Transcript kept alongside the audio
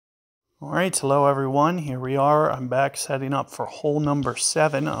Alright, hello everyone. Here we are. I'm back setting up for hole number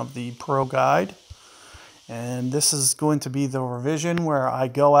 7 of the Pro Guide. And this is going to be the revision where I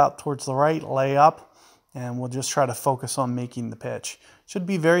go out towards the right, lay up, and we'll just try to focus on making the pitch. Should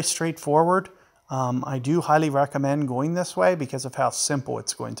be very straightforward. I do highly recommend going this way because of how simple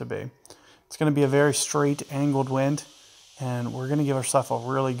it's going to be. It's going to be a very straight angled wind, and we're going to give ourselves a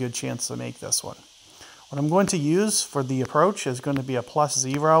really good chance to make this one. What I'm going to use for the approach is going to be a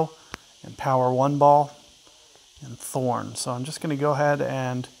 +0 and power 1 ball and thorn. So I'm just going to go ahead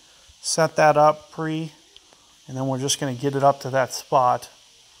and set that up and then we're just going to get it up to that spot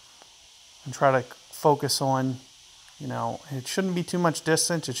and try to focus on, it shouldn't be too much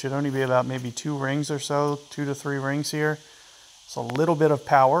distance. It should only be about maybe 2 rings or so, 2 to 3 rings here. So a little bit of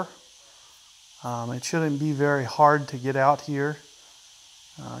power. It shouldn't be very hard to get out here.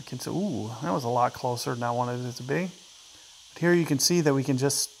 Ooh, that was a lot closer than I wanted it to be. But here you can see that we can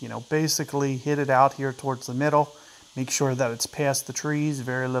just, basically hit it out here towards the middle. Make sure that it's past the trees,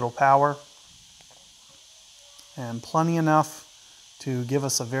 very little power. And plenty enough to give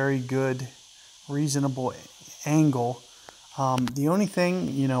us a very good, reasonable angle. The only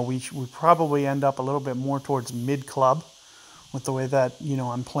thing, we probably end up a little bit more towards mid-club with the way that,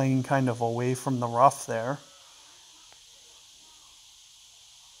 I'm playing kind of away from the rough there.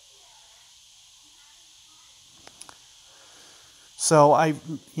 So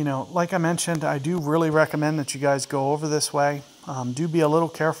like I mentioned, I do really recommend that you guys go over this way. Do be a little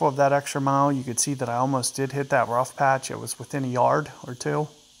careful of that extra mile. You could see that I almost did hit that rough patch. It was within a yard or two.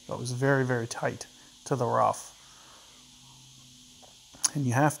 So it was very, very tight to the rough. And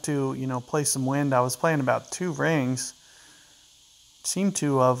you have to, play some wind. I was playing about 2 rings. Seemed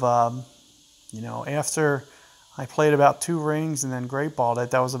to have, after I played about 2 rings and then great balled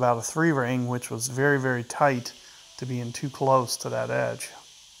it, that was about a 3 ring, which was very, very tight to being too close to that edge.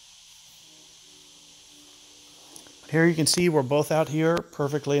 But here you can see we're both out here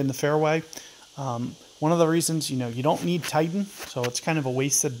perfectly in the fairway. One of the reasons, you don't need Titan, so it's kind of a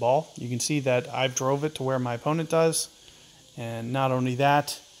wasted ball. You can see that I've drove it to where my opponent does. And not only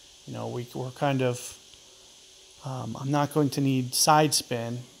that, we're kind of, I'm not going to need side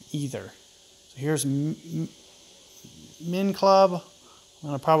spin either. So here's min club. I'm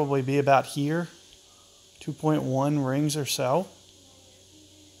going to probably be about here. 2.1 rings or so.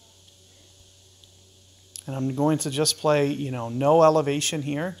 And I'm going to just play, no elevation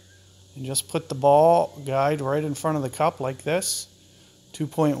here. And just put the ball guide right in front of the cup like this.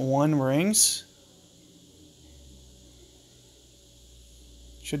 2.1 rings.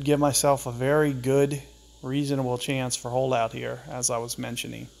 Should give myself a very good, reasonable chance for holdout here, as I was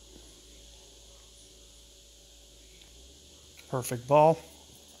mentioning. Perfect ball.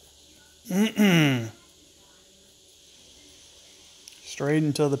 Straight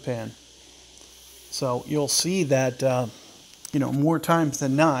into the pin. So you'll see that, more times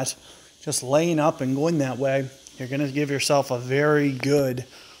than not, just laying up and going that way, you're going to give yourself a very good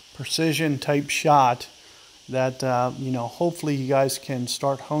precision type shot that, hopefully you guys can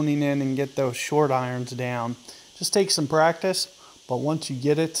start honing in and get those short irons down. Just take some practice, but once you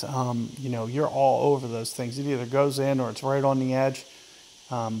get it, you're all over those things. It either goes in or it's right on the edge.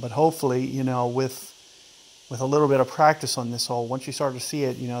 But hopefully, with a little bit of practice on this hole, once you start to see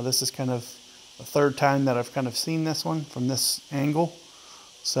it, this is kind of the 3rd time that I've kind of seen this one from this angle.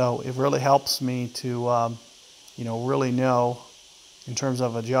 So it really helps me to, really know in terms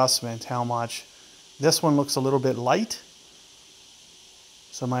of adjustment how much. This one looks a little bit light.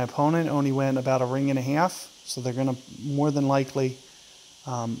 So my opponent only went about 1.5 rings. So they're going to more than likely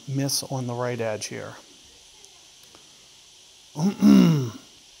miss on the right edge here.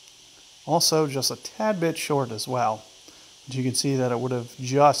 Also just a tad bit short as well. But you can see that it would have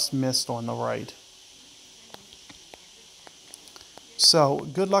just missed on the right. So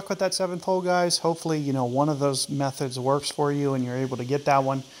good luck with that 7th hole, guys. Hopefully, one of those methods works for you and you're able to get that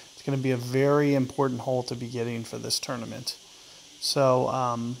one. It's going to be a very important hole to be getting for this tournament.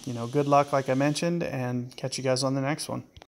 So, good luck like I mentioned, and catch you guys on the next one.